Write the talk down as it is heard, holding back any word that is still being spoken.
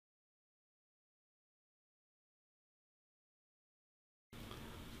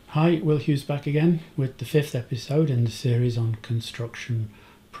Hi, Will Hughes back again with the 5th episode in the series on construction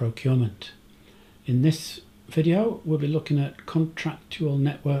procurement. In this video we'll be looking at contractual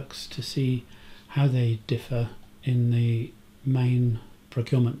networks to see how they differ in the main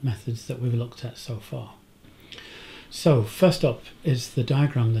procurement methods that we've looked at so far. So first up is the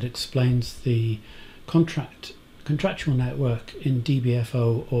diagram that explains the contractual network in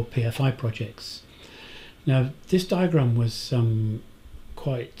DBFO or PFI projects. Now this diagram was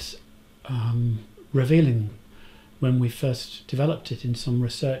quite revealing when we first developed it in some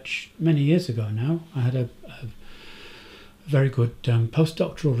research many years ago now. I had a very good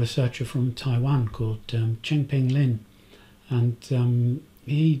postdoctoral researcher from Taiwan called Chengping Lin, and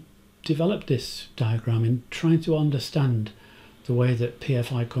he developed this diagram in trying to understand the way that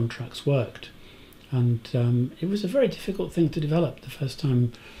PFI contracts worked, and it was a very difficult thing to develop the first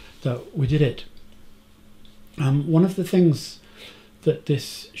time that we did it. One of the things that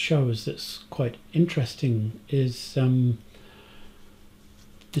this shows that's quite interesting is the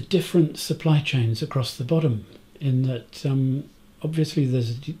different supply chains across the bottom, in that obviously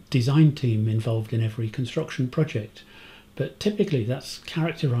there's a design team involved in every construction project, but typically that's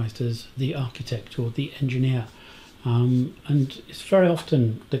characterized as the architect or the engineer, and it's very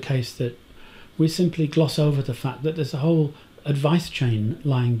often the case that we simply gloss over the fact that there's a whole advice chain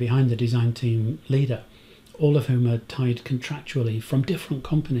lying behind the design team leader, all of whom are tied contractually from different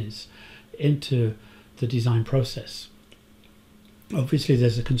companies into the design process. Obviously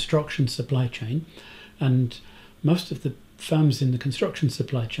there's a construction supply chain, and most of the firms in the construction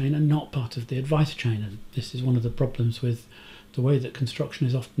supply chain are not part of the advice chain, and this is one of the problems with the way that construction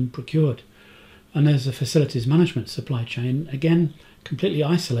is often procured. And there's a facilities management supply chain, again completely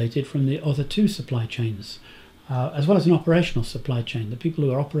isolated from the other two supply chains, as well as an operational supply chain, the people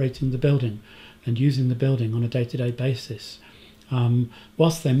who are operating the building and using the building on a day-to-day basis.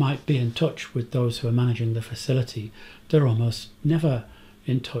 Whilst they might be in touch with those who are managing the facility, they're almost never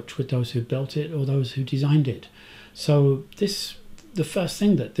in touch with those who built it or those who designed it. So the first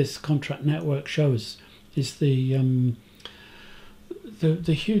thing that this contract network shows is the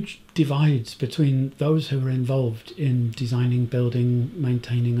huge divides between those who are involved in designing, building,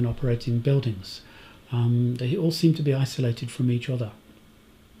 maintaining and operating buildings. They all seem to be isolated from each other.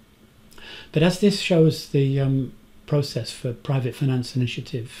 But as this shows the process for private finance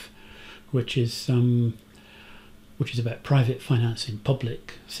initiative, which is about private financing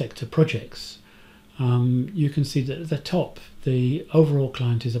public sector projects, you can see that at the top the overall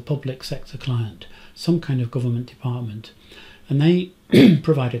client is a public sector client, some kind of government department, and they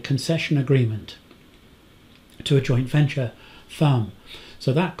provide a concession agreement to a joint venture firm.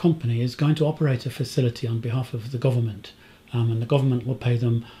 So that company is going to operate a facility on behalf of the government, and the government will pay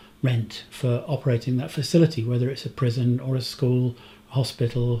them rent for operating that facility, whether it's a prison or a school, a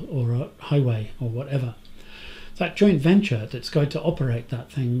hospital or a highway or whatever. That joint venture that's going to operate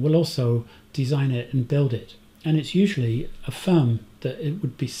that thing will also design it and build it, and it's usually a firm that it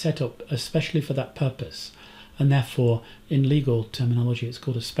would be set up especially for that purpose, and therefore in legal terminology it's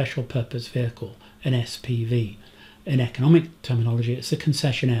called a special purpose vehicle, an SPV. In economic terminology it's a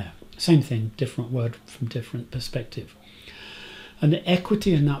concessionaire, same thing, different word from different perspective. And the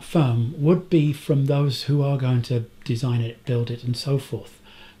equity in that firm would be from those who are going to design it, build it and so forth.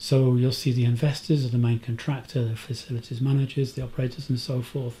 So you'll see the investors are the main contractor, the facilities managers, the operators and so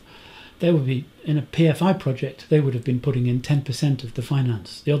forth. They would be, in a PFI project, they would have been putting in 10% of the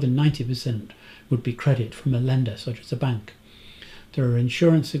finance. The other 90% would be credit from a lender such as a bank. There are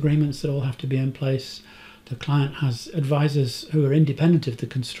insurance agreements that all have to be in place. The client has advisors who are independent of the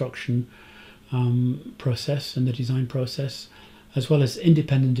construction process and the design process, as well as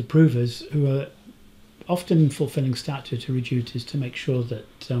independent approvers who are often fulfilling statutory duties to make sure that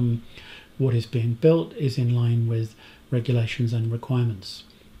what is being built is in line with regulations and requirements.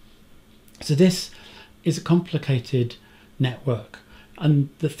 So this is a complicated network, and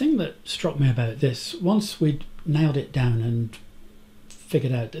the thing that struck me about this, once we'd nailed it down and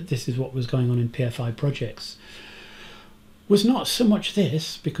figured out that this is what was going on in PFI projects, was not so much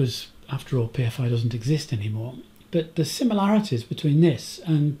this, because after all PFI doesn't exist anymore, but the similarities between this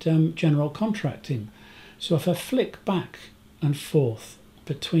and general contracting. So if I flick back and forth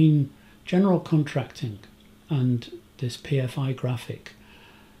between general contracting and this PFI graphic,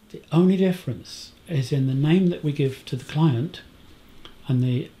 the only difference is in the name that we give to the client and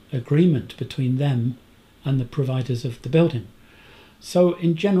the agreement between them and the providers of the building. So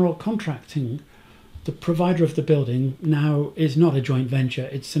in general contracting, the provider of the building now is not a joint venture,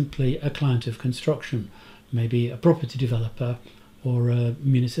 it's simply a client of construction, maybe a property developer or a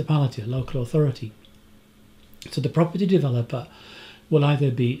municipality, a local authority. So the property developer will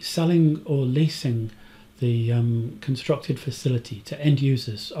either be selling or leasing the constructed facility to end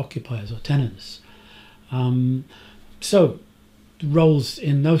users, occupiers or tenants. So the roles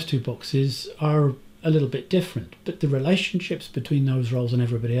in those two boxes are a little bit different, but the relationships between those roles and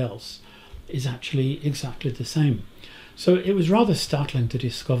everybody else is actually exactly the same. So it was rather startling to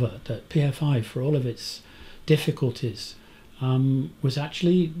discover that PFI, for all of its difficulties, was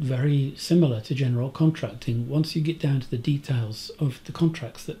actually very similar to general contracting once you get down to the details of the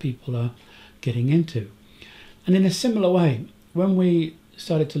contracts that people are getting into. And in a similar way, when we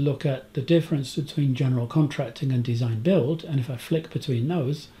started to look at the difference between general contracting and design build, and if I flick between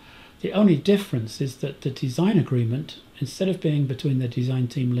those, the only difference is that the design agreement, instead of being between the design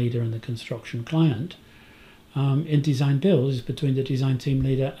team leader and the construction client, in design build is between the design team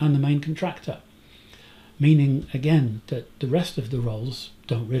leader and the main contractor, meaning again that the rest of the roles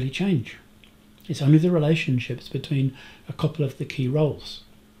don't really change. It's only the relationships between a couple of the key roles.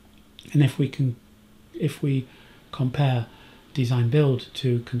 And if we compare design build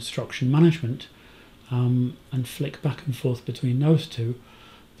to construction management, and flick back and forth between those two,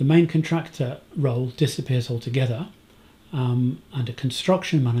 the main contractor role disappears altogether, and a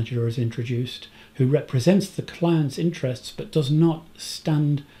construction manager is introduced who represents the client's interests but does not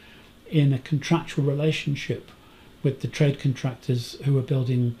stand in a contractual relationship with the trade contractors who are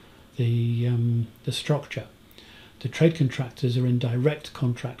building the structure. The trade contractors are in direct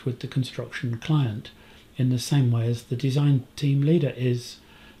contract with the construction client in the same way as the design team leader is,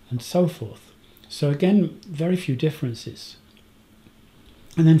 and so forth. So again, very few differences.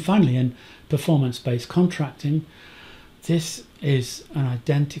 And then finally, in performance-based contracting, this is an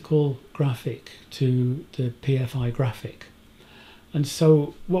identical graphic to the PFI graphic. And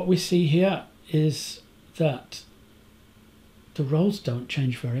so what we see here is that the roles don't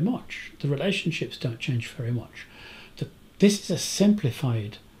change very much. The relationships don't change very much. This is a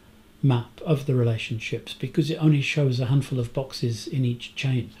simplified map of the relationships because it only shows a handful of boxes in each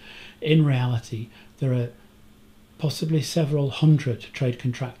chain. In reality, there are possibly several hundred trade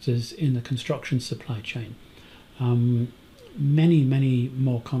contractors in the construction supply chain. Many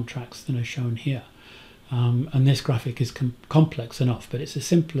more contracts than are shown here. And this graphic is complex enough, but it's a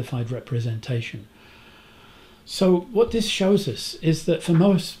simplified representation. So what this shows us is that for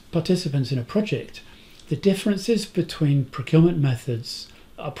most participants in a project, the differences between procurement methods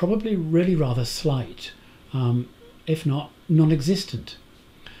are probably really rather slight, if not non-existent.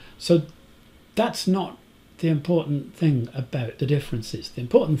 So that's not the important thing about the differences. The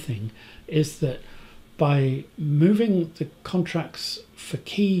important thing is that by moving the contracts for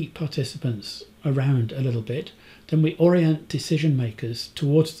key participants around a little bit, then we orient decision makers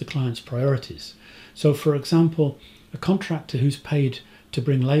towards the client's priorities. So for example, a contractor who's paid to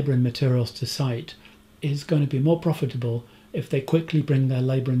bring labour and materials to site is going to be more profitable if they quickly bring their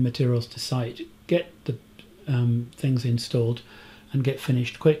labour and materials to site, get the things installed and get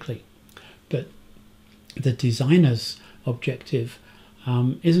finished quickly. But the designer's objective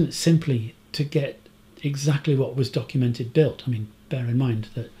isn't simply to get exactly what was documented built. I mean, bear in mind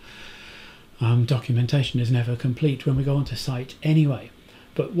that documentation is never complete when we go onto site anyway.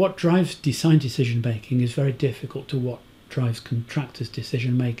 But what drives design decision making is very difficult to what drives contractors'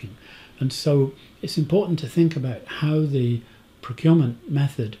 decision making. And so it's important to think about how the procurement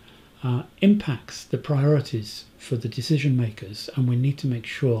method impacts the priorities for the decision makers, and we need to make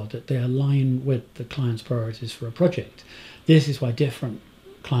sure that they align with the client's priorities for a project. This is why different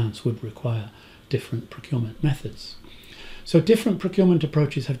clients would require different procurement methods. So different procurement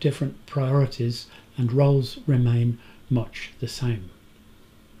approaches have different priorities and roles remain much the same.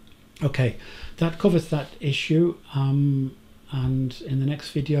 Okay, that covers that issue, and in the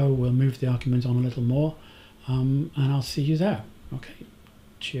next video we'll move the argument on a little more, and I'll see you there. Okay,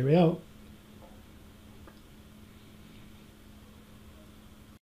 cheerio.